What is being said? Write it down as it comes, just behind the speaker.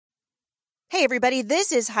Hey, everybody,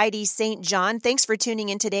 this is Heidi St. John. Thanks for tuning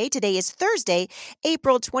in today. Today is Thursday,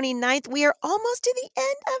 April 29th. We are almost to the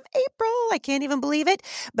end of April. I can't even believe it,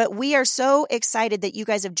 but we are so excited that you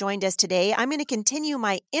guys have joined us today. I'm going to continue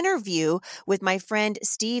my interview with my friend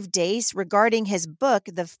Steve Deace regarding his book,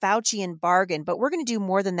 The Faucian Bargain, but we're going to do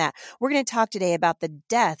more than that. We're going to talk today about the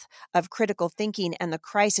death of critical thinking and the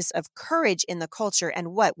crisis of courage in the culture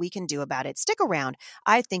and what we can do about it. Stick around.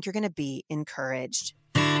 I think you're going to be encouraged.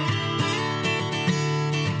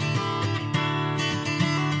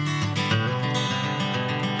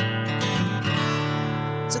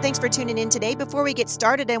 So thanks for tuning in today. Before we get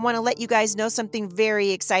started, I want to let you guys know something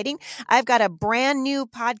very exciting. I've got a brand new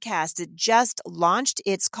podcast that just launched.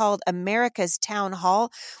 It's called America's Town Hall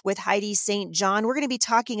with Heidi St. John. We're going to be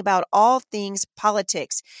talking about all things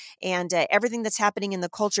politics and everything that's happening in the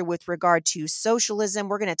culture with regard to socialism.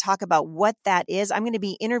 We're going to talk about what that is. I'm going to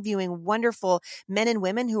be interviewing wonderful men and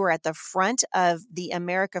women who are at the front of the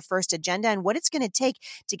America First agenda and what it's going to take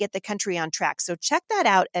to get the country on track. So check that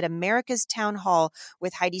out at America's Town Hall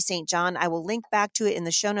with Heidi St. John. I will link back to it in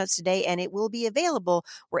the show notes today, and it will be available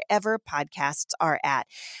wherever podcasts are at.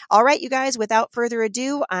 All right, you guys, without further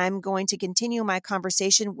ado, I'm going to continue my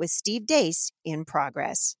conversation with Steve Deace in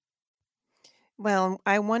progress. Well,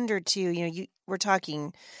 I wonder too, we're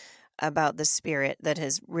talking about the spirit that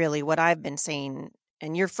has really what I've been saying,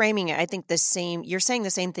 and you're framing it, I think you're saying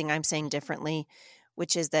the same thing I'm saying differently,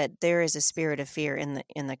 which is that there is a spirit of fear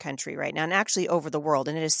in the country right now, and actually over the world,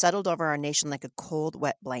 and it has settled over our nation like a cold,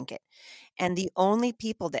 wet blanket. And the only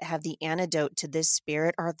people that have the antidote to this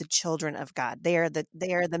spirit are the children of God. They are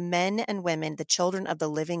the men and women, the children of the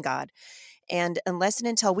living God. And unless and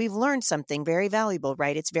until we've learned something very valuable,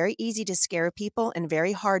 right? It's very easy to scare people and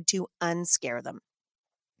very hard to unscare them.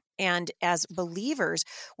 And as believers,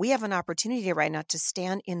 we have an opportunity right now to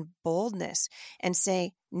stand in boldness and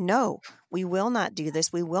say, no, we will not do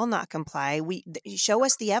this. We will not comply. Show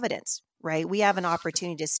us the evidence, right? We have an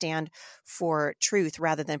opportunity to stand for truth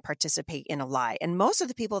rather than participate in a lie. And most of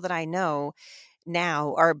the people that I know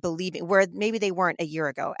now are believing where maybe they weren't a year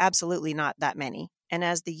ago. Absolutely not that many. And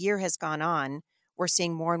as the year has gone on, we're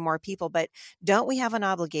seeing more and more people. But don't we have an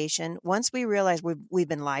obligation once we realize we've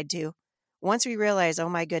been lied to? Once we realize, oh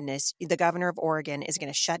my goodness, the governor of Oregon is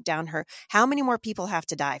going to shut down how many more people have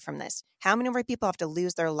to die from this? How many more people have to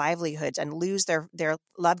lose their livelihoods and lose their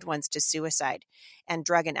loved ones to suicide and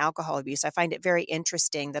drug and alcohol abuse? I find it very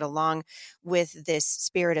interesting that along with this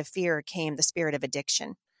spirit of fear came the spirit of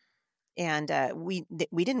addiction. And we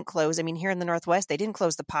didn't close. I mean, here in the Northwest, they didn't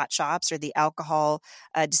close the pot shops or the alcohol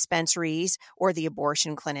dispensaries or the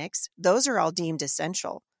abortion clinics. Those are all deemed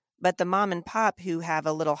essential. But the mom and pop who have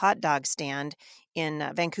a little hot dog stand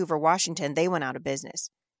in Vancouver, Washington, they went out of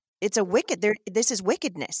business. It's this is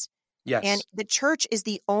wickedness. Yes. And the church is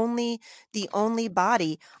the only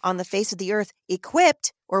body on the face of the earth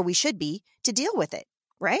equipped, or we should be, to deal with it,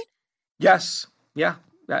 right? Yes. Yeah.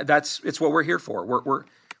 It's what we're here for.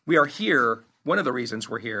 We are here. One of the reasons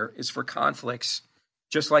we're here is for conflicts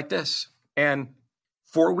just like this. And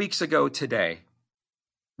 4 weeks ago today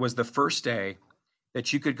was the first day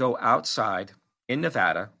that you could go outside in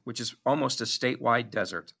Nevada, which is almost a statewide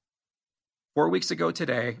desert. 4 weeks ago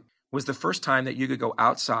today was the first time that you could go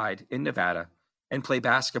outside in Nevada and play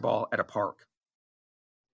basketball at a park.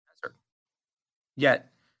 Yet,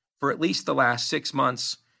 for at least the last 6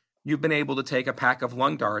 months, you've been able to take a pack of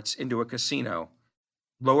lung darts into a casino,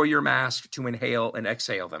 lower your mask to inhale and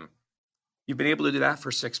exhale them. You've been able to do that for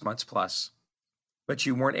 6 months plus, but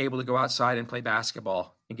you weren't able to go outside and play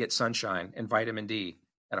basketball and get sunshine and vitamin D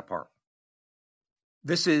at a park.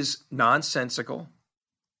 This is nonsensical.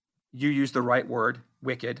 You use the right word,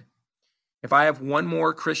 wicked. If I have one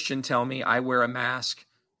more Christian tell me I wear a mask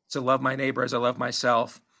to love my neighbor as I love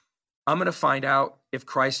myself, I'm going to find out if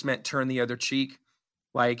Christ meant turn the other cheek,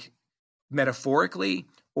 like metaphorically,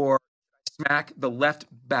 or smack the left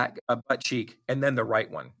back butt cheek and then the right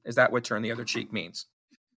one. Is that what turn the other cheek means?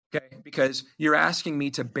 Okay, because you're asking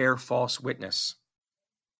me to bear false witness.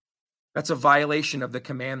 That's a violation of the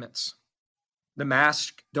commandments. The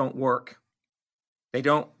masks don't work. They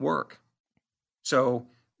don't work. So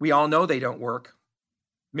we all know they don't work.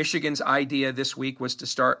 Michigan's idea this week was to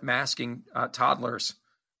start masking toddlers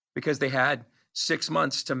because they had 6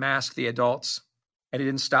 months to mask the adults, and it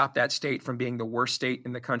didn't stop that state from being the worst state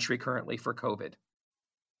in the country currently for COVID.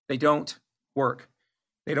 They don't work.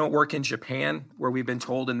 They don't work in Japan, where we've been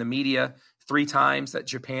told in the media 3 times that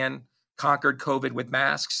Japan conquered COVID with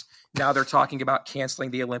masks. Now they're talking about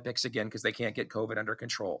canceling the Olympics again because they can't get COVID under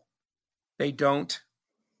control. They don't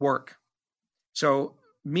work. So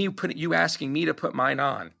you asking me to put mine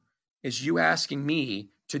on is you asking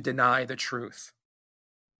me to deny the truth.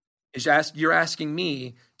 You're asking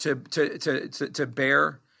me to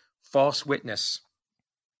bear false witness.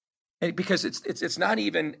 And because it's not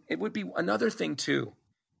even, it would be another thing too.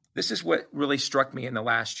 This is what really struck me in the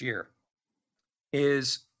last year,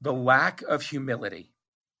 is the lack of humility.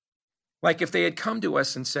 Like if they had come to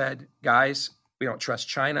us and said, guys, we don't trust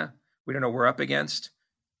China. We don't know what we're up against.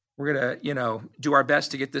 We're going to, do our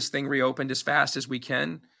best to get this thing reopened as fast as we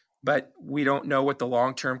can, but we don't know what the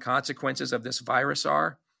long-term consequences of this virus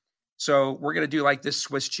are. So we're going to do like this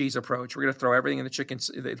Swiss cheese approach. We're going to throw everything in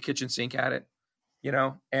the kitchen sink at it,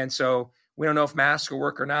 And so we don't know if masks will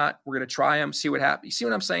work or not. We're going to try them, see what happens. You see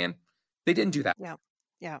what I'm saying? They didn't do that. Yeah.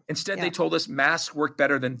 Yeah. Instead, they told us masks work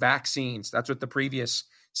better than vaccines. That's what the previous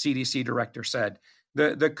CDC director said.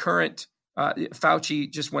 The current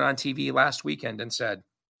Fauci just went on TV last weekend and said,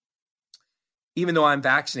 even though I'm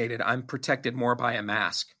vaccinated, I'm protected more by a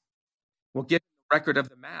mask. Well, get the record of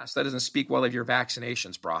the mask. That doesn't speak well of your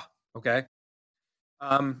vaccinations, brah. Okay.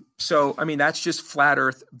 So, that's just flat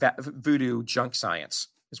earth voodoo junk science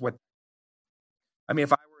is what,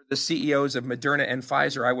 if I were the CEOs of Moderna and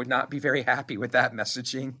Pfizer, I would not be very happy with that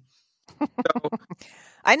messaging. So,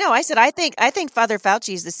 I know. I said, I think Father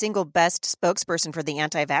Fauci is the single best spokesperson for the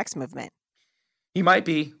anti-vax movement. He might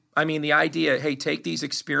be. The idea, hey, take these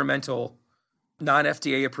experimental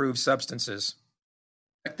non-FDA approved substances,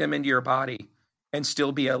 inject them into your body, and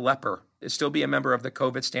still be a leper, still be a member of the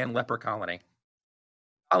COVID-Stan leper colony.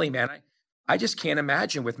 Golly, man, I just can't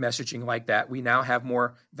imagine with messaging like that. We now have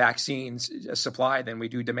more vaccines supply than we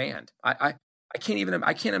do demand. I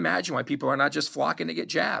can't imagine why people are not just flocking to get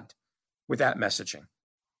jabbed with that messaging.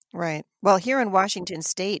 Right. Well, here in Washington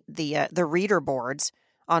State, the reader boards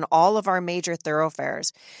on all of our major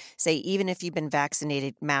thoroughfares say, even if you've been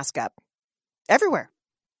vaccinated, mask up. Everywhere.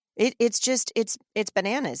 It's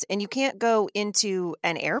bananas. And you can't go into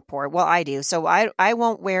an airport. Well, I do. So I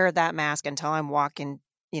won't wear that mask until I'm walking,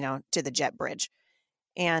 to the jet bridge.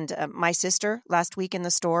 And my sister last week in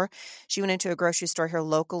the store, she went into a grocery store here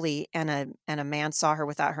locally, and a man saw her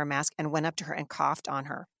without her mask and went up to her and coughed on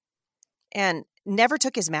her. And never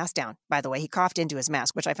took his mask down, by the way. He coughed into his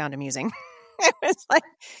mask, which I found amusing. It was like,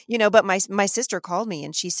 but my sister called me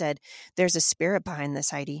and she said, there's a spirit behind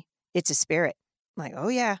this, Heidi. It's a spirit. I'm like, oh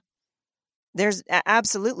yeah,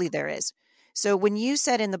 absolutely there is. So when you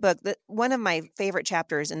said in the book that one of my favorite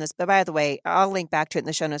chapters in this, but by the way, I'll link back to it in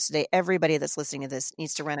the show notes today. Everybody that's listening to this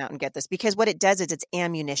needs to run out and get this, because what it does is it's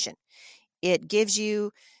ammunition. It gives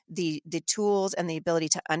you the tools and the ability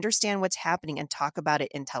to understand what's happening and talk about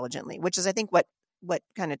it intelligently, which is, I think, what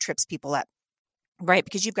kind of trips people up. Right,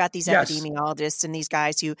 because you've got these epidemiologists and these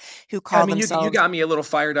guys who call themselves. You got me a little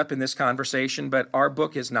fired up in this conversation, but our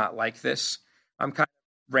book is not like this. I'm kind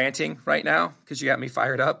of ranting right now because you got me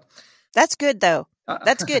fired up. That's good, though.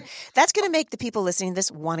 That's good. That's going to make the people listening to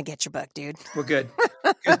this want to get your book, dude. Well, good.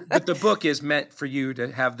 But the book is meant for you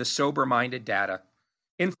to have the sober-minded data.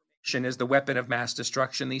 Information is the weapon of mass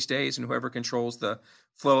destruction these days, and whoever controls the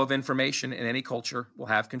flow of information in any culture will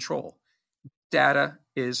have control. Data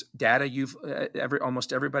is data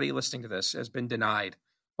almost everybody listening to this has been denied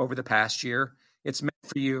over the past year. It's meant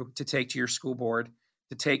for you to take to your school board,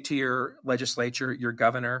 to take to your legislature, your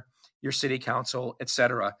governor, your city council, et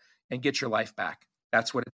cetera, and get your life back.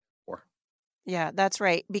 That's what it's for. Yeah, that's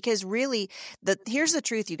right. Because really, here's the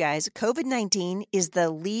truth, you guys. COVID-19 is the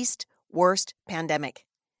least worst pandemic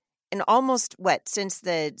in almost since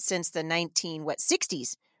the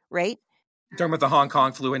 60s, right? You're talking about the Hong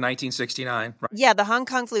Kong flu in 1969, right? Yeah, the Hong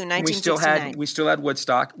Kong flu in 1969. We still had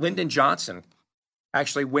Woodstock. Lyndon Johnson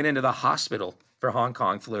actually went into the hospital for Hong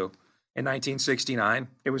Kong flu in 1969.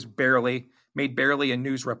 It was made barely a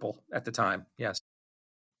news ripple at the time. Yes.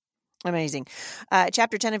 Amazing.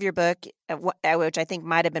 Chapter 10 of your book, which I think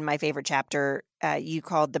might have been my favorite chapter, you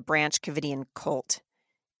called The Branch Covidian Cult.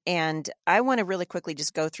 And I want to really quickly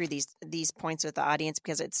just go through these points with the audience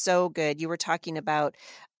because it's so good. You were talking about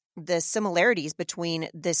the similarities between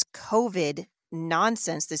this COVID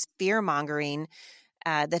nonsense, this fear-mongering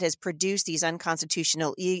that has produced these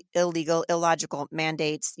unconstitutional, illegal, illogical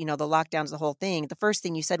mandates, the lockdowns, the whole thing. The first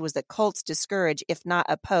thing you said was that cults discourage, if not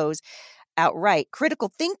oppose, outright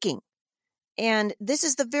critical thinking. And this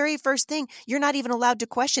is the very first thing. You're not even allowed to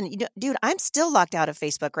question. Dude, I'm still locked out of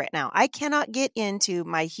Facebook right now. I cannot get into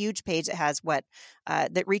my huge page that has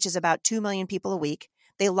that reaches about 2 million people a week.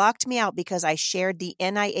 They locked me out because I shared the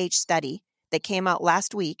NIH study that came out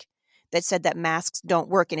last week that said that masks don't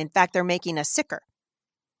work. And in fact, they're making us sicker.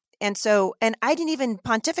 And so, and I didn't even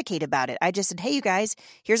pontificate about it. I just said, hey, you guys,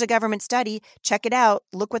 here's a government study. Check it out.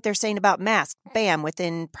 Look what they're saying about masks. Bam.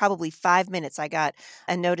 Within probably 5 minutes, I got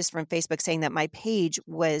a notice from Facebook saying that my page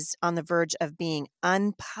was on the verge of being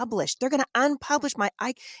unpublished. They're going to unpublish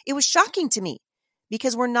it was shocking to me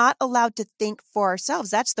because we're not allowed to think for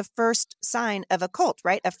ourselves. That's the first sign of a cult,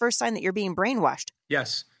 right? A first sign that you're being brainwashed.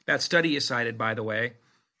 Yes. That study is cited, by the way.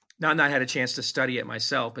 Not that I had a chance to study it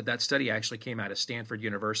myself, but that study actually came out of Stanford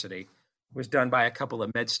University. It was done by a couple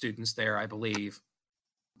of med students there, I believe.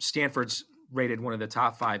 Stanford's rated one of the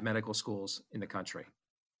top 5 medical schools in the country.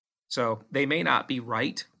 So they may not be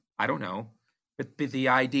right. I don't know. But the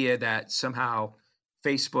idea that somehow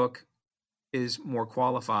Facebook is more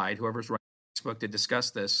qualified, whoever's running Facebook, to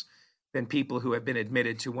discuss this than people who have been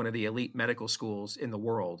admitted to one of the elite medical schools in the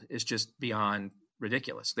world is just beyond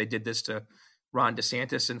ridiculous. They did this to Ron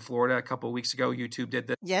DeSantis in Florida a couple of weeks ago. YouTube did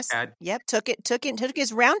this. Yes. Yep. Took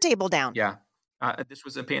his roundtable down. Yeah. This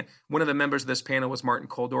was one of the members of this panel was Martin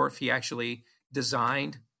Kulldorff. He actually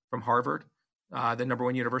designed, from Harvard, the number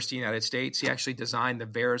 1 university in the United States. He actually designed the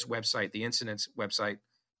VAERS website, the incidence website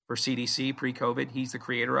for CDC pre-COVID. He's the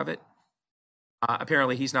creator of it.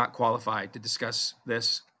 Apparently, he's not qualified to discuss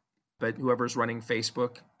this, but whoever's running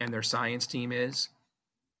Facebook and their science team is.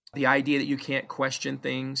 The idea that you can't question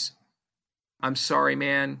things. I'm sorry,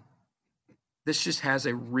 man. This just has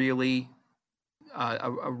a really,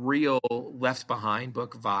 a real Left Behind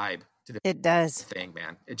book vibe to this It does. thing,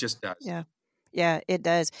 man. It just does. Yeah, it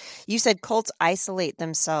does. You said cults isolate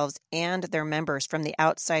themselves and their members from the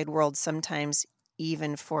outside world, sometimes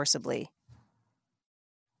even forcibly.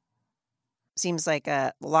 Seems like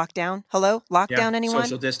a lockdown. Hello? Lockdown, anyone?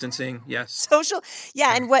 Social distancing, yes.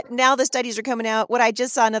 And what now the studies are coming out. What I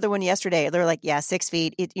just saw another one yesterday. They're like, 6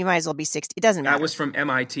 feet. You might as well be 60. It doesn't matter. That was from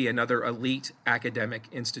MIT, another elite academic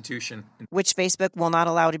institution. Which Facebook will not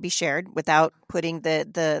allow to be shared without putting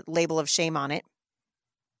the label of shame on it.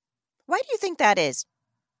 Why do you think that is?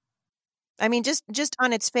 I mean, just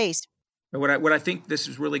on its face. What I think this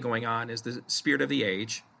is really going on is the spirit of the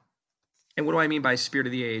age. And what do I mean by spirit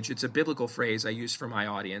of the age? It's a biblical phrase I use for my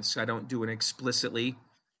audience. I don't do an explicitly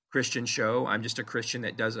Christian show. I'm just a Christian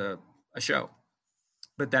that does a show.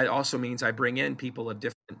 But that also means I bring in people of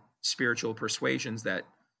different spiritual persuasions that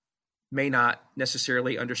may not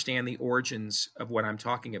necessarily understand the origins of what I'm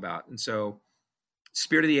talking about. And so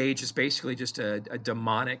spirit of the age is basically just a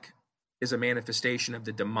manifestation of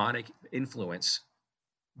the demonic influence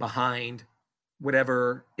behind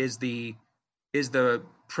whatever is the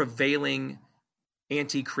prevailing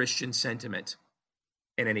anti-Christian sentiment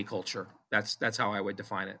in any culture. That's how I would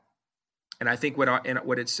define it. And I think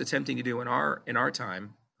what it's attempting to do in our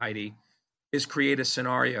time, Heidi, is create a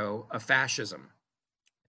scenario of fascism.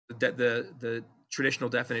 The traditional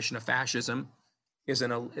definition of fascism is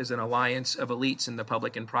an alliance of elites in the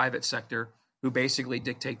public and private sector who basically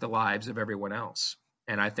dictate the lives of everyone else.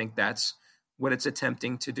 And I think that's what it's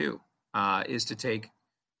attempting to do, is to take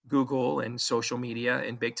Google and social media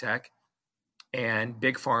and big tech and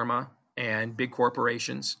big pharma and big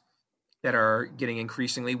corporations that are getting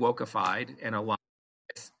increasingly wokeified and aligned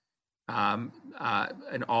with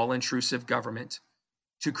an all-intrusive government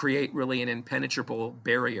to create really an impenetrable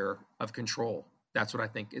barrier of control. That's what I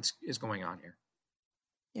think is going on here.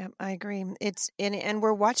 Yeah, I agree. And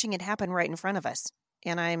we're watching it happen right in front of us.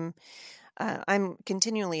 And I'm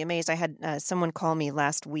continually amazed. I had someone call me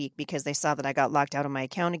last week because they saw that I got locked out of my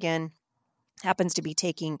account again. Happens to be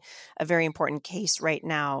taking a very important case right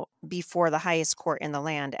now before the highest court in the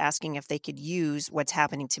land, asking if they could use what's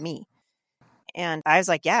happening to me. And I was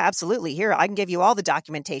like, yeah, absolutely. Here, I can give you all the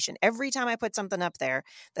documentation. Every time I put something up there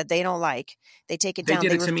that they don't like, they take it down. They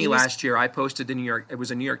did it to me last year. I posted it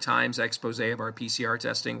was a New York Times expose of our PCR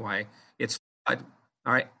testing, why it's flawed.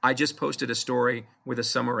 All right. I just posted a story with a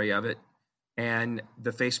summary of it. And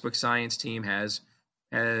the Facebook science team has,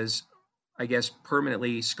 I guess,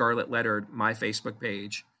 permanently scarlet lettered my Facebook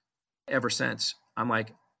page ever since. I'm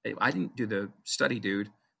like, I didn't do the study, dude.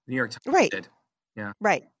 The New York Times did. Yeah.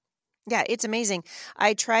 Right. Yeah, it's amazing.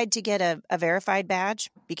 I tried to get a verified badge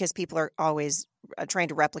because people are always trying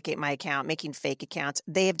to replicate my account, making fake accounts.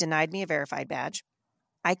 They have denied me a verified badge.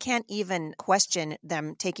 I can't even question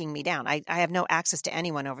them taking me down. I have no access to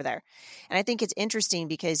anyone over there. And I think it's interesting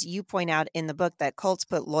because you point out in the book that cults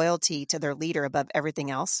put loyalty to their leader above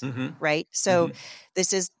everything else, right? So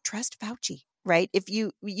this is trust Fauci, right? If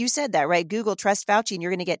you said that, right? Google trust Fauci and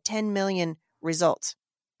you're going to get 10 million results,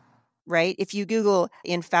 right? If you Google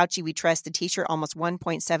in Fauci we trust the t-shirt, almost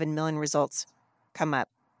 1.7 million results come up.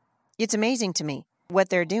 It's amazing to me what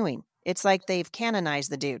they're doing. It's like they've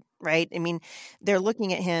canonized the dude, right? I mean, they're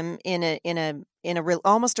looking at him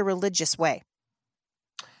almost a religious way.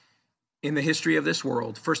 In the history of this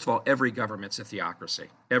world, first of all, every government's a theocracy.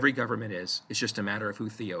 Every government is. It's just a matter of who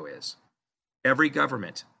Theo is. Every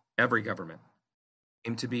government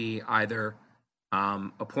came to be either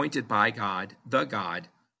appointed by God, the God,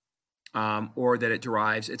 or that it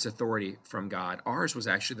derives its authority from God. Ours was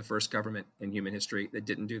actually the first government in human history that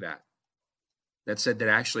didn't do that. That said that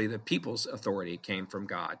actually the people's authority came from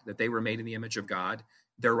God, that they were made in the image of God.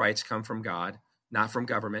 Their rights come from God, not from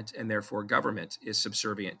government, and therefore government is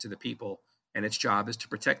subservient to the people, and its job is to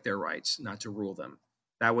protect their rights, not to rule them.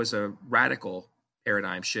 That was a radical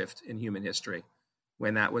paradigm shift in human history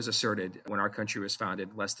when that was asserted when our country was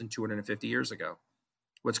founded less than 250 years ago.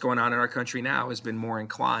 What's going on in our country now has been more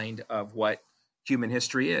inclined of what human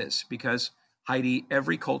history is, because Heidi,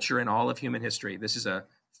 every culture in all of human history, this is a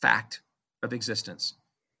fact of existence,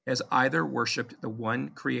 has either worshipped the one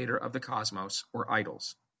creator of the cosmos or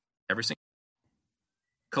idols. Every single,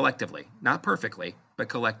 collectively, not perfectly, but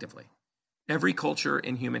collectively. Every culture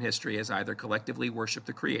in human history has either collectively worshipped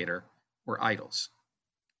the creator or idols.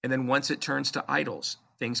 And then once it turns to idols,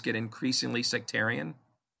 things get increasingly sectarian,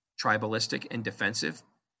 tribalistic, and defensive,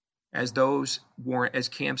 as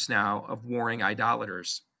camps now of warring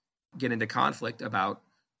idolaters get into conflict about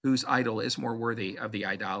whose idol is more worthy of the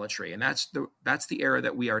idolatry. And that's the era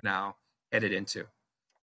that we are now headed into.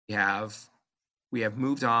 We have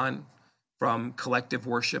moved on from collective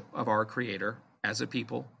worship of our creator as a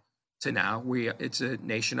people to now it's a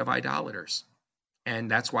nation of idolaters. And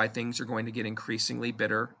that's why things are going to get increasingly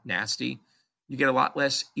bitter, nasty. You get a lot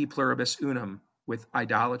less e pluribus unum with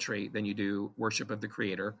idolatry than you do worship of the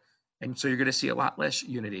creator. And so you're going to see a lot less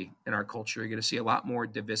unity in our culture. You're going to see a lot more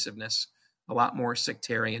divisiveness, a lot more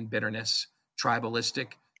sectarian bitterness,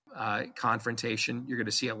 tribalistic confrontation. You're going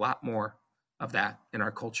to see a lot more of that in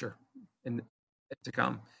our culture and to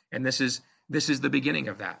come. And this is the beginning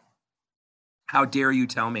of that. How dare you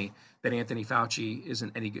tell me that Anthony Fauci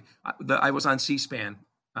isn't any good? I was on C-SPAN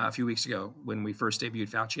a few weeks ago when we first debuted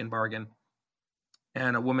Fauci and Bargain.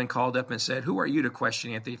 And a woman called up and said, "Who are you to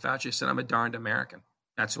question Anthony Fauci?" I said, "I'm a darned American.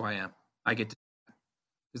 That's who I am. I get to."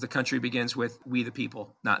 Because the country begins with we the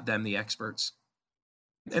people, not them the experts.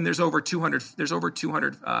 And there's over 200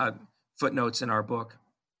 footnotes in our book.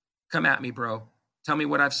 Come at me, bro. Tell me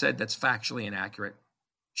what I've said that's factually inaccurate.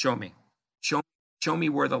 Show me. Show me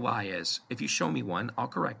where the lie is. If you show me one, I'll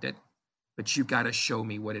correct it. But you've got to show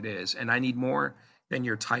me what it is. And I need more than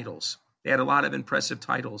your titles. They had a lot of impressive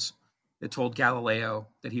titles that told Galileo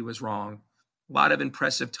that he was wrong. A lot of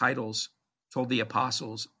impressive titles told the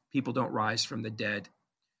apostles people don't rise from the dead.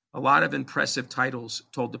 A lot of impressive titles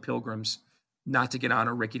told the pilgrims not to get on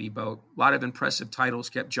a rickety boat. A lot of impressive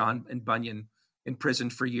titles kept John and Bunyan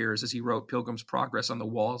imprisoned for years as he wrote Pilgrim's Progress on the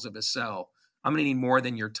walls of his cell. I'm going to need more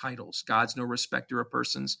than your titles. God's no respecter of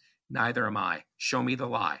persons. Neither am I. Show me the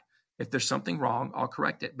lie. If there's something wrong, I'll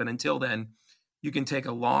correct it. But until then, you can take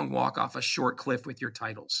a long walk off a short cliff with your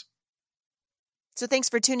titles. So thanks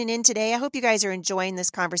for tuning in today. I hope you guys are enjoying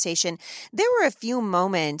this conversation. There were a few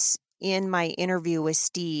moments in my interview with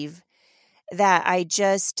Steve that I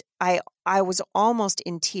was almost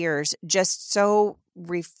in tears, just so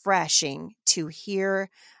refreshing to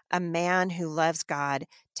hear a man who loves God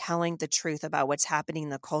telling the truth about what's happening in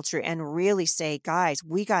the culture and really say, guys,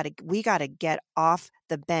 we got to get off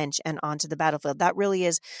the bench and onto the battlefield. That really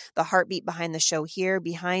is the heartbeat behind the show here,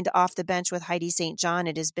 behind Off the Bench with Heidi St. John.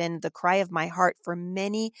 It has been the cry of my heart for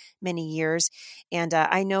many, many years. And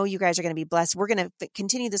I know you guys are going to be blessed. We're going to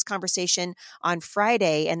continue this conversation on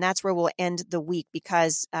Friday, and that's where we'll end the week,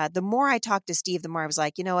 because the more I talked to Steve, the more I was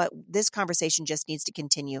like, you know what, this conversation just needs to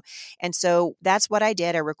continue. And so that's what I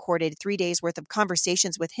did. I recorded 3 days worth of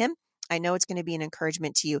conversations with him. I know it's going to be an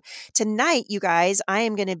encouragement to you. Tonight, you guys, I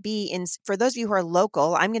am going to be for those of you who are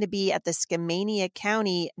local, I'm going to be at the Skamania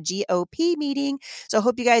County GOP meeting. So I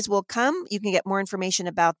hope you guys will come. You can get more information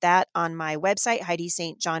about that on my website,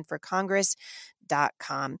 HeidiSt.JohnForCongress.com.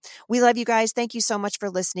 We love you guys. Thank you so much for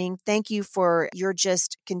listening. Thank you for your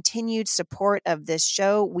just continued support of this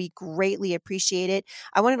show. We greatly appreciate it.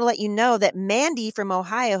 I wanted to let you know that Mandy from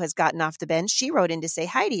Ohio has gotten off the bench. She wrote in to say,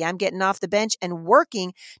 Heidi, I'm getting off the bench and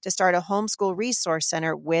working to start a homeschool resource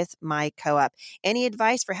center with my co-op. Any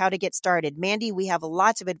advice for how to get started? Mandy, we have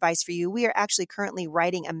lots of advice for you. We are actually currently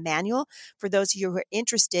writing a manual for those of you who are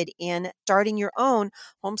interested in starting your own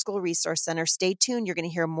homeschool resource center. Stay tuned. You're going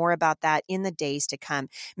to hear more about that in the days days to come.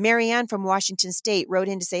 Marianne from Washington State wrote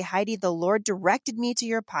in to say, Heidi, the Lord directed me to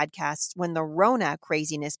your podcast when the Rona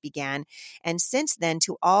craziness began. And since then,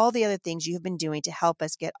 to all the other things you have been doing to help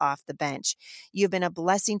us get off the bench. You've been a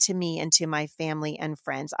blessing to me and to my family and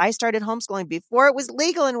friends. I started homeschooling before it was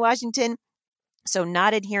legal in Washington, so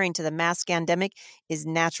not adhering to the mask pandemic is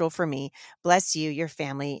natural for me. Bless you, your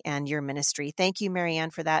family, and your ministry. Thank you, Marianne,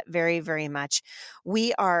 for that very, very much.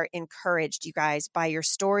 We are encouraged, you guys, by your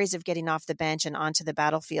stories of getting off the bench and onto the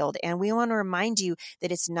battlefield. And we want to remind you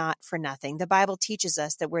that it's not for nothing. The Bible teaches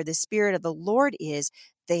us that where the Spirit of the Lord is,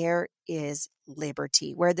 there is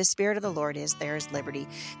liberty. Where the Spirit of the Lord is, there is liberty.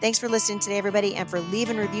 Thanks for listening today, everybody, and for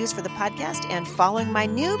leaving reviews for the podcast and following my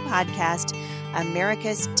new podcast,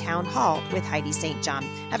 America's Town Hall with Heidi St. John.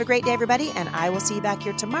 Have a great day, everybody, and I will see you back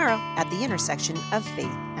here tomorrow at the intersection of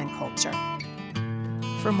faith and culture.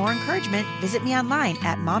 For more encouragement, visit me online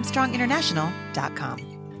at momstronginternational.com.